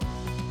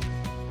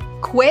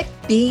Quit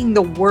being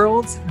the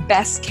world's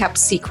best kept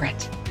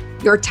secret.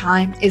 Your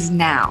time is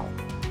now.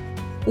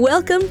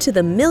 Welcome to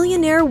the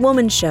Millionaire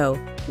Woman Show,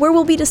 where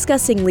we'll be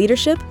discussing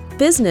leadership,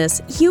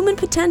 business, human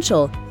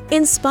potential,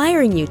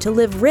 inspiring you to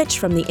live rich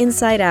from the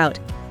inside out.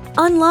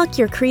 Unlock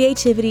your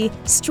creativity,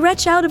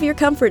 stretch out of your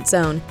comfort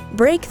zone,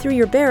 break through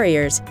your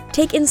barriers,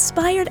 take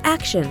inspired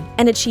action,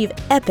 and achieve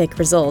epic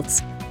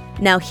results.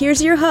 Now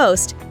here's your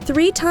host,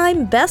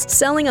 three-time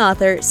best-selling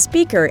author,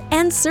 speaker,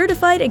 and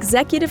certified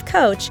executive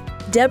coach,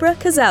 Deborah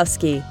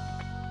Kozowski.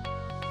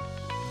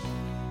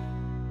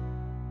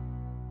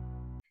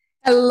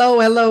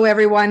 Hello,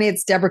 everyone.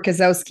 It's Deborah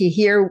Kozowski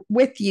here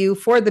with you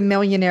for the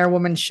Millionaire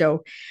Woman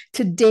Show.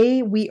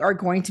 Today, we are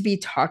going to be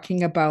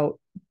talking about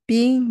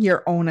being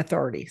your own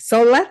authority.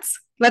 So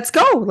let's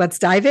go. Let's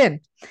dive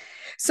in.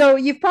 So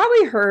you've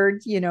probably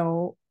heard,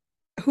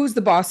 who's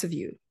the boss of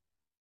you?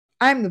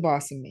 I'm the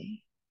boss of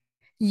me.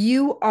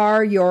 You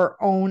are your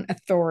own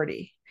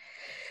authority.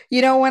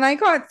 When I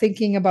got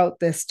thinking about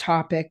this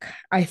topic,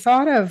 I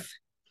thought of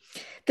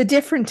the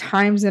different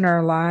times in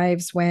our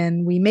lives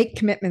when we make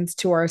commitments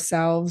to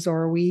ourselves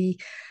or we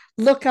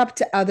look up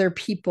to other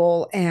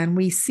people and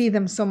we see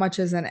them so much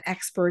as an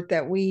expert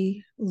that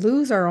we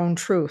lose our own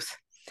truth.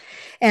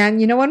 And,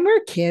 when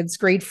we're kids,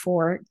 grade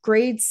 4,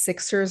 grade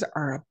 6ers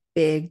are a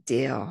big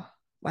deal.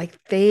 Like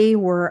they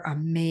were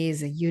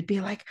amazing. You'd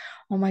be like,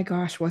 oh my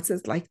gosh, what's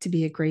it like to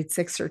be a grade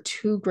 6er,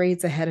 2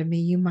 grades ahead of me?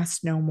 You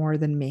must know more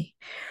than me.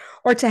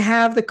 Or to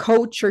have the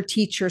coach or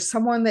teacher,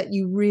 someone that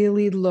you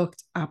really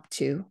looked up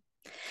to.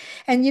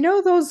 And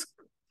those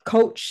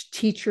coach,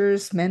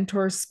 teachers,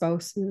 mentors,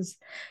 spouses,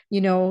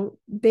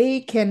 they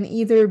can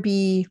either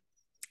be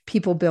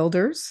people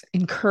builders,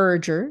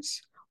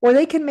 encouragers, or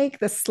they can make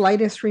the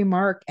slightest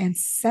remark and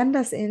send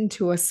us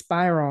into a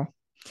spiral.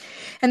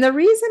 And the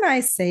reason I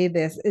say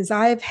this is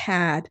I've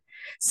had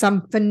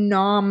some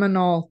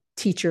phenomenal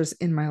teachers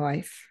in my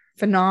life,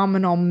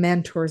 phenomenal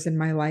mentors in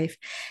my life.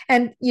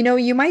 And,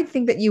 you might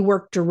think that you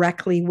work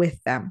directly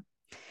with them,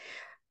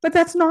 but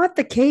that's not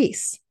the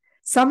case.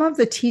 Some of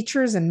the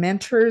teachers and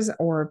mentors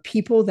or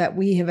people that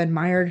we have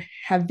admired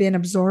have been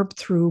absorbed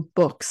through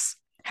books,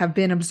 have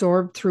been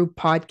absorbed through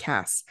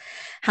podcasts,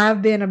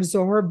 have been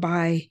absorbed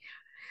by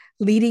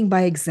leading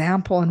by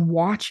example and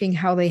watching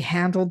how they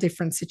handle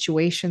different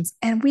situations.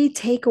 And we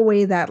take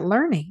away that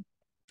learning.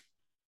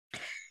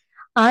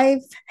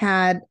 I've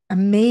had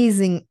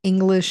amazing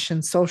English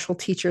and social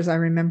teachers. I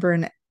remember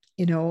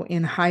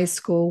in high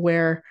school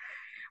where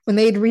when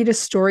they'd read a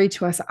story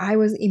to us, I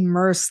was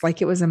immersed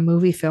like it was a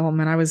movie film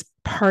and I was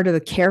part of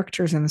the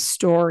characters in the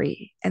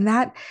story. And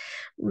that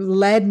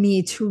led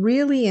me to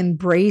really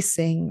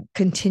embracing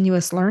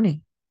continuous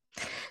learning,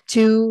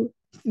 to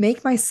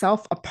make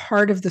myself a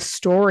part of the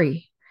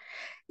story.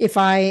 If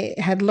I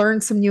had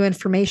learned some new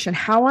information,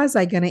 how was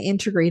I going to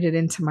integrate it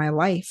into my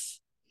life?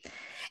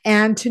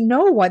 And to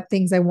know what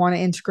things I want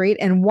to integrate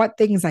and what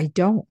things I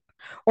don't.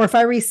 Or if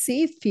I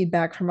received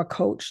feedback from a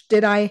coach,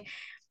 did I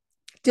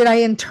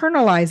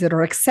internalize it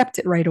or accept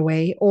it right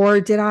away? Or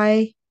did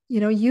I,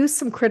 use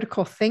some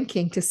critical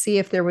thinking to see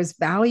if there was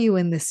value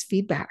in this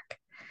feedback?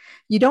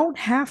 You don't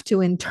have to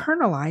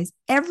internalize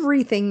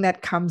everything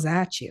that comes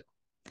at you.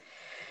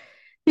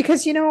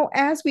 Because,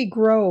 as we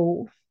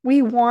grow,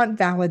 we want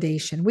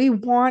validation. We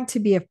want to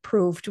be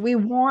approved. We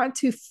want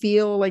to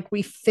feel like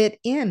we fit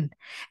in.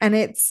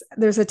 And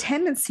there's a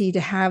tendency to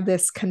have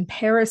this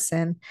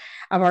comparison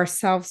of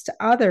ourselves to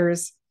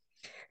others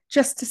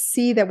just to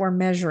see that we're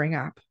measuring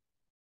up.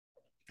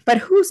 But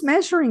whose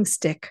measuring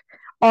stick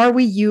are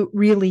we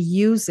really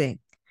using?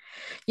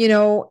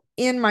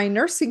 In my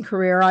nursing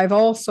career, I've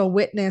also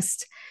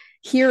witnessed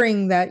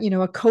hearing that,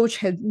 a coach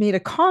had made a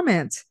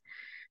comment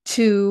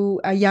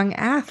to a young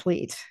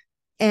athlete,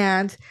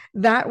 and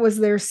that was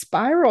their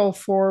spiral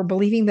for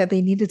believing that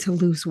they needed to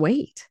lose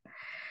weight,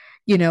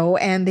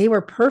 and they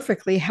were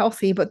perfectly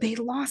healthy, but they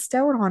lost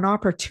out on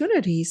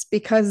opportunities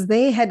because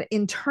they had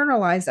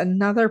internalized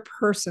another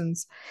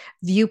person's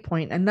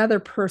viewpoint,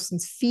 another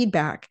person's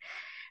feedback.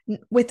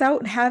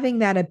 Without having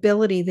that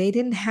ability, they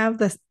didn't have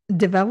the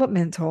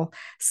developmental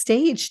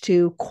stage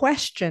to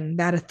question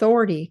that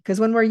authority. Because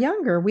when we're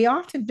younger, we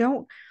often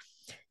don't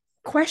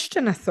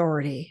question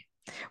authority.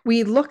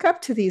 We look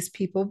up to these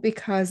people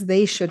because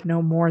they should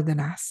know more than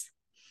us.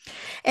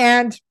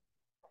 And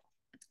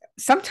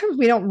sometimes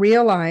we don't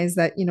realize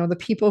that, the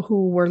people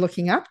who we're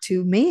looking up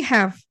to may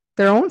have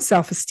their own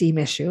self-esteem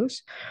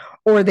issues,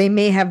 or they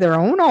may have their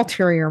own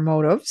ulterior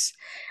motives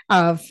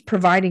of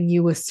providing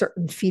you with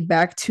certain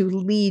feedback to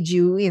lead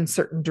you in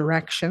certain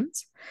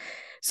directions.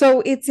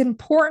 So it's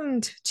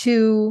important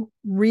to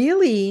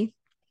really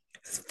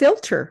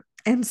filter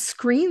and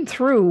screen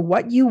through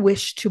what you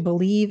wish to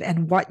believe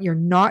and what you're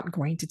not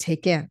going to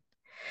take in.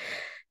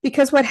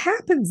 Because what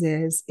happens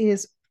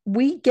is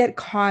we get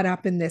caught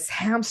up in this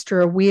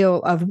hamster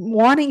wheel of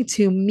wanting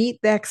to meet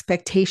the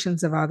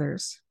expectations of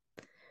others.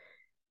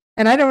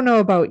 And I don't know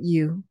about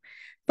you,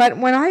 but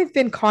when I've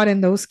been caught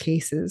in those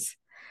cases,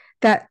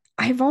 that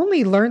I've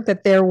only learned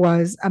that there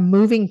was a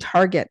moving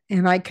target,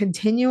 and I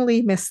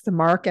continually missed the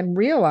mark and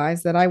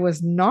realized that I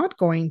was not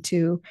going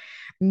to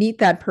meet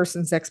that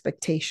person's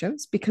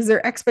expectations because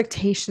their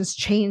expectations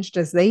changed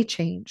as they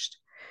changed.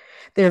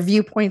 Their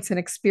viewpoints and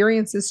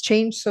experiences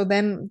changed. So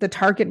then the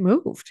target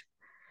moved.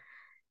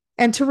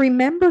 And to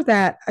remember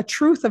that a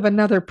truth of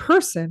another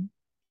person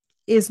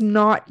is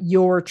not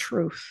your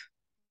truth.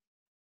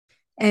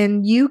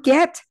 And you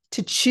get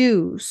to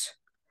choose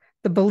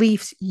the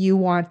beliefs you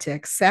want to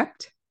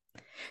accept.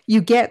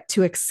 You get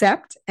to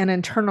accept and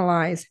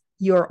internalize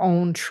your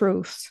own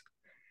truths.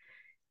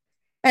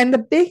 And the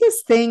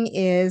biggest thing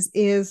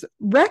is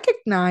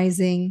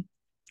recognizing,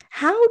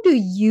 how do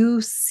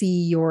you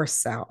see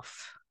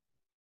yourself?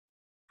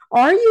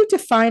 Are you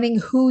defining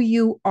who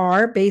you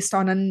are based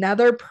on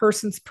another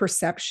person's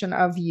perception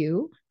of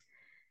you?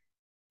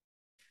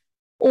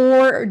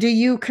 Or do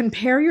you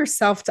compare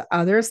yourself to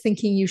others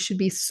thinking you should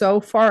be so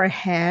far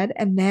ahead?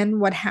 And then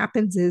what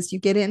happens is you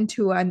get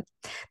into a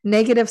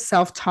negative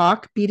self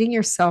talk, beating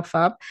yourself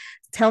up,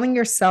 telling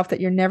yourself that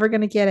you're never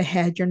going to get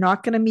ahead, you're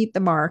not going to meet the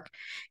mark,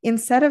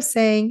 instead of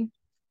saying,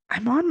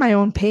 I'm on my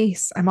own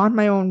pace, I'm on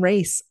my own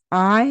race.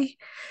 I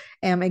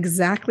am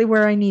exactly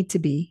where I need to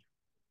be,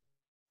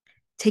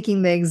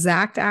 taking the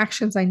exact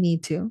actions I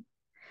need to,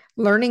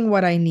 learning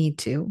what I need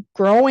to,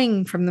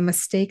 growing from the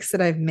mistakes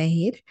that I've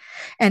made,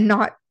 and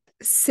not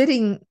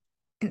sitting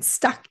and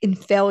stuck in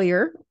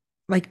failure,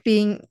 like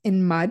being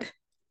in mud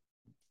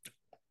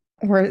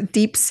or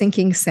deep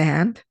sinking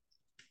sand.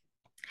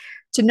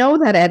 To know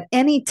that at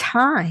any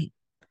time,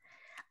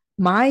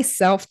 my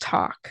self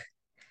talk,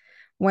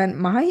 when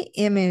my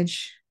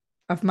image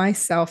of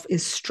myself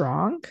is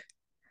strong,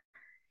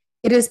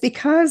 it is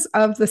because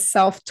of the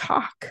self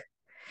talk.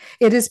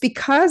 It is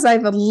because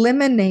I've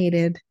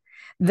eliminated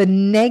the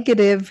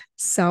negative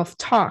self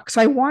talk.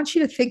 So I want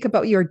you to think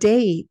about your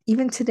day,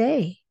 even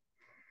today.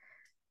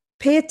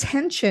 Pay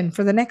attention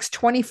for the next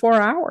 24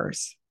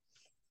 hours,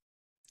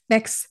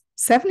 next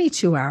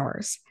 72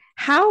 hours.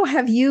 How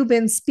have you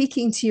been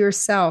speaking to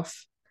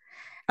yourself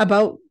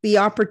about the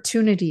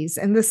opportunities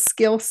and the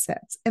skill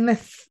sets and the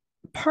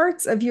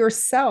parts of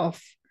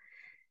yourself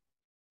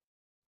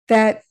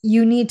that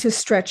you need to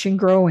stretch and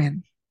grow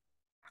in?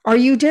 Are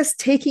you just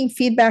taking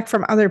feedback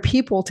from other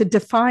people to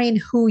define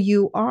who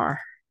you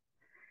are?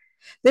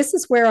 This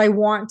is where I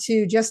want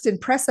to just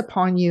impress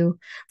upon you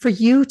for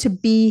you to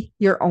be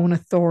your own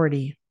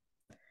authority.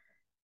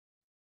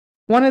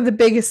 One of the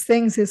biggest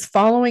things is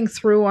following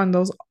through on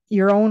those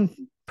your own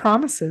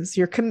promises,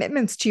 your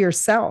commitments to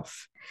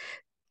yourself,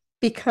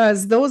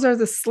 because those are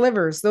the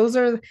slivers, those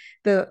are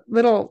the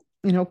little,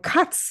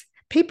 cuts,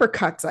 paper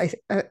cuts,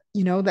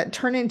 that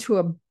turn into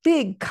a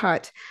big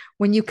cut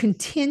when you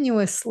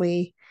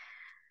continuously,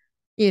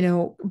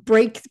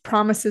 break the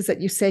promises that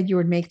you said you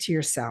would make to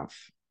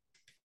yourself.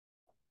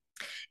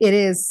 It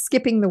is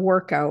skipping the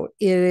workout.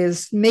 It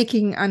is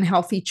making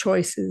unhealthy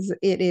choices.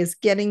 It is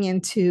getting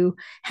into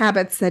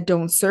habits that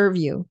don't serve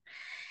you.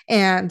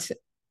 And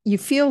you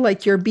feel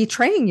like you're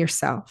betraying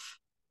yourself.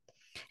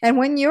 And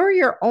when you're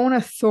your own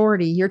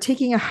authority, you're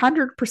taking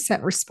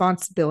 100%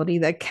 responsibility,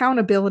 the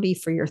accountability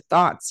for your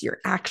thoughts, your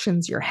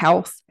actions, your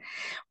health,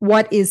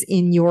 what is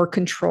in your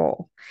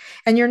control.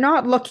 And you're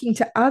not looking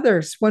to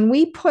others. When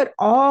we put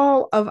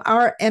all of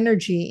our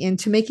energy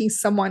into making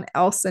someone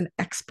else an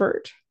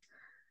expert,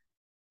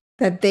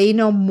 that they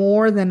know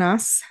more than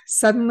us,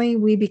 suddenly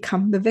we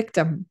become the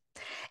victim.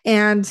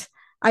 And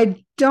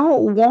I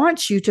don't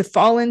want you to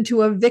fall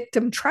into a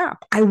victim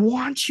trap. I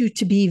want you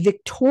to be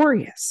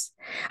victorious.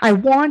 I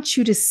want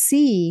you to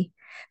see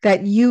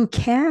that you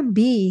can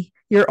be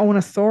your own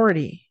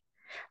authority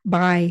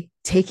by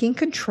taking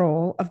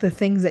control of the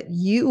things that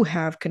you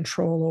have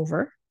control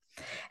over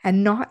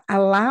and not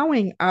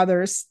allowing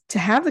others to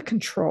have the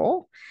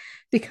control,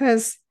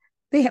 because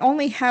they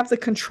only have the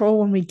control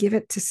when we give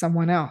it to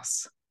someone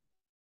else.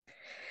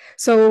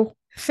 So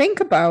think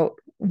about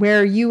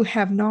where you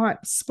have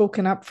not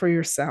spoken up for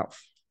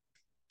yourself,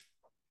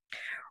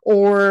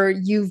 or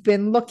you've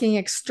been looking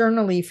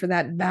externally for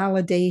that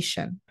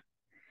validation.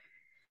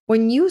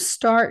 When you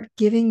start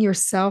giving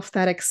yourself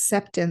that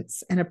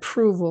acceptance and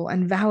approval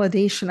and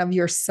validation of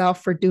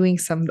yourself for doing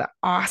some of the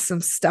awesome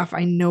stuff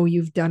I know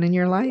you've done in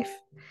your life,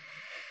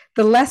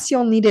 the less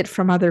you'll need it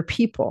from other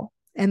people,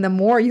 and the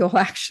more you'll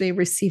actually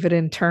receive it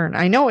in turn.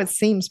 I know it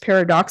seems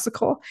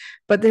paradoxical,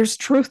 but there's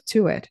truth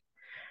to it.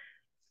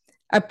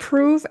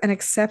 Approve and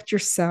accept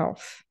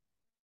yourself,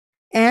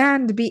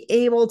 and be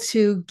able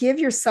to give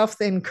yourself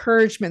the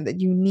encouragement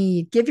that you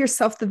need. Give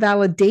yourself the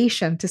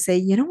validation to say,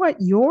 you know what,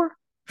 you're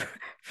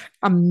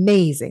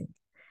amazing.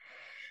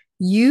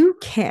 You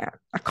can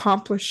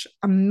accomplish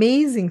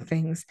amazing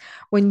things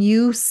when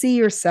you see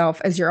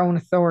yourself as your own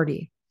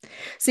authority.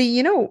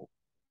 See,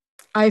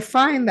 I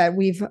find that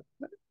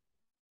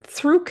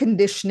through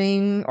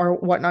conditioning or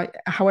whatnot,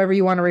 however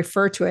you want to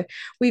refer to it,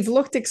 we've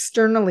looked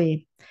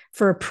externally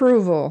for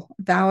approval,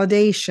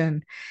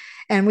 validation,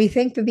 and we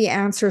think that the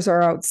answers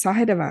are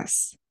outside of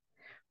us.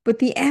 But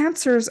the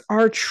answers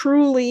are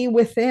truly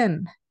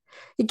within.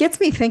 It gets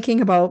me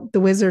thinking about The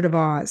Wizard of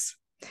Oz.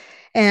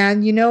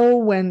 And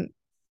when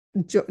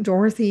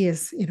Dorothy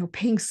is,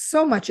 paying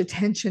so much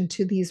attention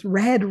to these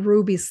red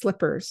ruby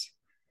slippers,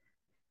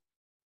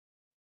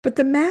 but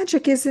the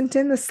magic isn't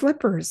in the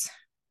slippers.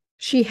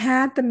 She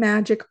had the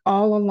magic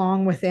all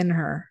along within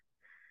her,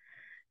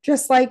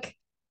 just like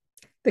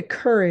the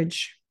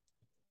courage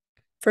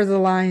for the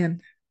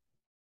lion,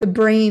 the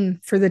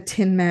brain for the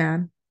Tin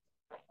Man,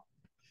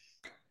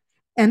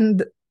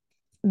 and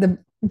the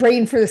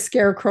brain for the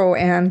Scarecrow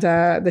and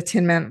the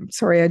Tin Man.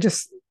 Sorry, I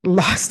just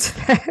lost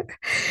that.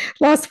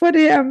 Lost what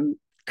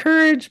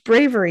courage,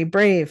 bravery,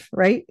 brave,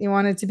 right? You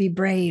wanted to be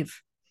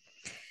brave.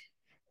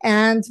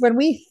 And when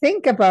we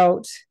think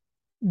about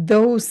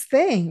those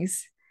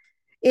things,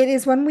 it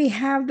is when we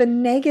have the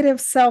negative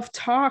self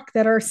talk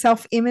that our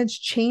self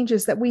image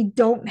changes, that we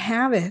don't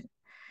have it.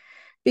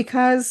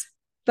 Because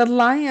the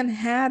lion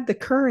had the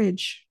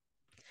courage,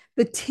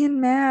 the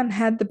Tin Man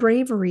had the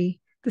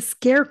bravery, the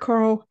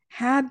Scarecrow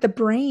had the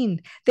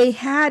brain. They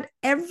had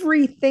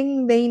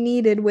everything they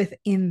needed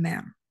within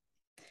them.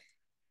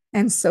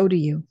 And so do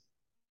you.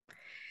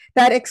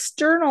 That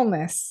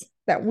externalness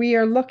that we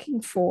are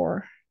looking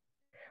for,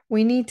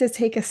 we need to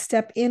take a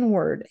step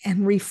inward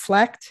and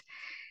reflect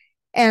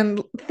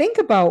and think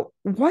about,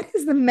 what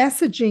is the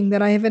messaging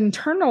that I have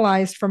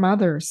internalized from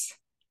others?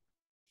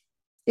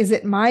 Is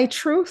it my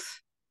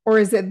truth or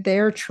is it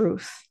their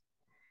truth?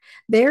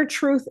 Their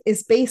truth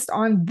is based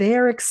on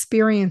their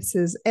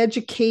experiences,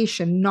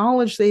 education,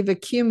 knowledge they've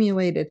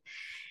accumulated,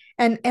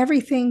 and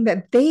everything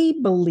that they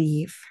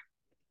believe.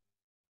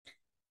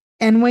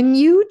 And when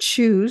you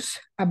choose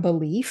a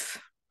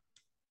belief,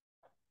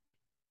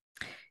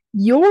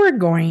 you're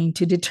going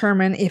to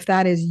determine if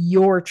that is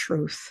your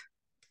truth.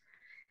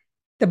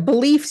 The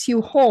beliefs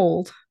you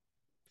hold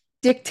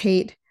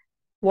dictate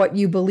what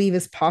you believe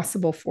is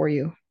possible for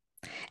you.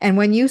 And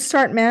when you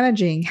start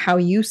managing how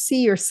you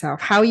see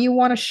yourself, how you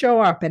want to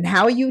show up, and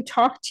how you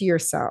talk to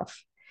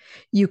yourself,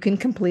 you can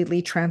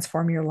completely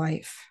transform your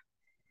life.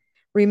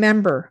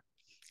 Remember,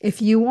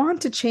 if you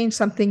want to change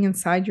something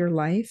inside your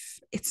life,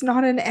 it's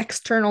not an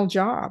external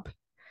job.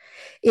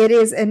 It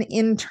is an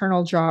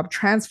internal job.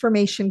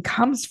 Transformation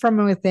comes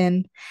from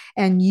within,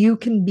 and you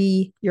can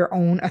be your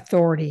own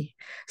authority.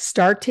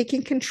 Start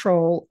taking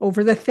control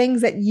over the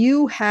things that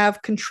you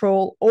have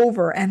control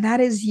over, and that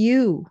is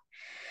you.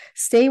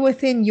 Stay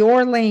within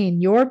your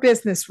lane, your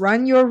business,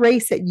 run your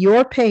race at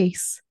your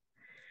pace,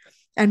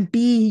 and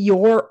be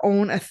your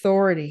own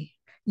authority.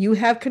 You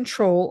have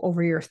control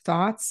over your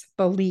thoughts,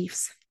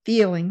 beliefs,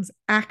 feelings,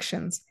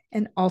 actions,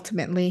 and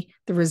ultimately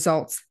the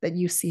results that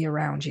you see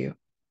around you.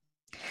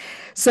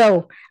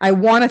 So I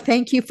want to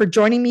thank you for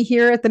joining me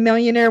here at the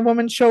Millionaire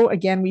Woman Show.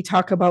 Again, we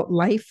talk about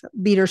life,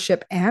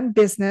 leadership, and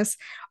business.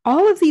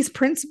 All of these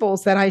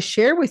principles that I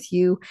share with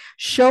you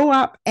show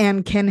up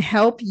and can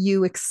help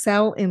you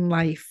excel in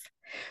life.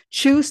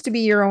 Choose to be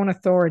your own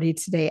authority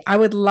today. I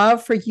would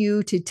love for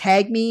you to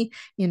tag me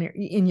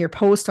in your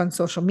post on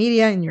social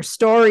media, in your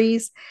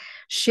stories.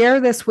 Share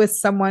this with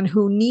someone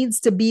who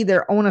needs to be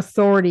their own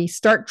authority.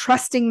 Start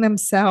trusting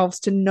themselves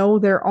to know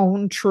their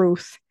own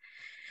truth,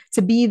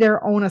 to be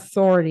their own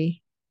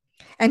authority.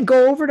 And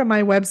go over to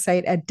my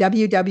website at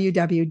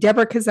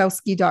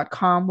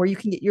www.deborahkozowski.com, where you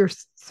can get your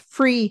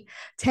free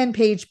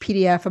 10-page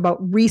PDF about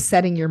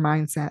resetting your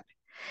mindset.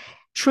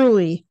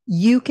 Truly,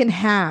 you can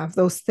have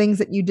those things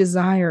that you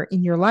desire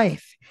in your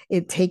life.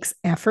 It takes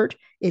effort,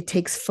 it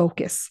takes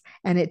focus,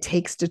 and it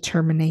takes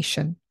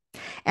determination.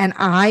 And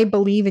I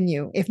believe in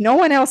you. If no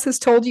one else has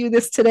told you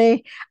this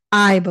today,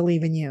 I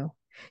believe in you.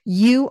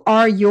 You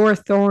are your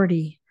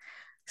authority.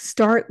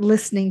 Start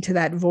listening to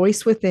that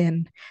voice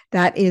within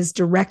that is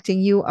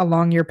directing you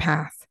along your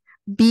path.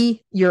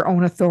 Be your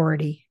own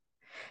authority.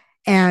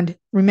 And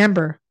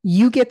remember,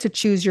 you get to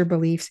choose your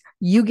beliefs.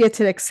 You get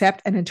to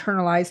accept and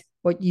internalize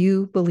what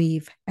you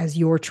believe as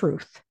your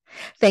truth.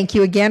 Thank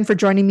you again for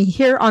joining me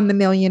here on the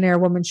Millionaire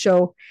Woman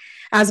Show.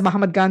 As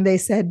Muhammad Gandhi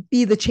said,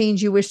 be the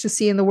change you wish to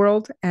see in the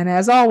world. And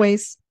as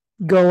always,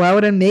 go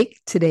out and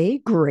make today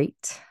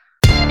great.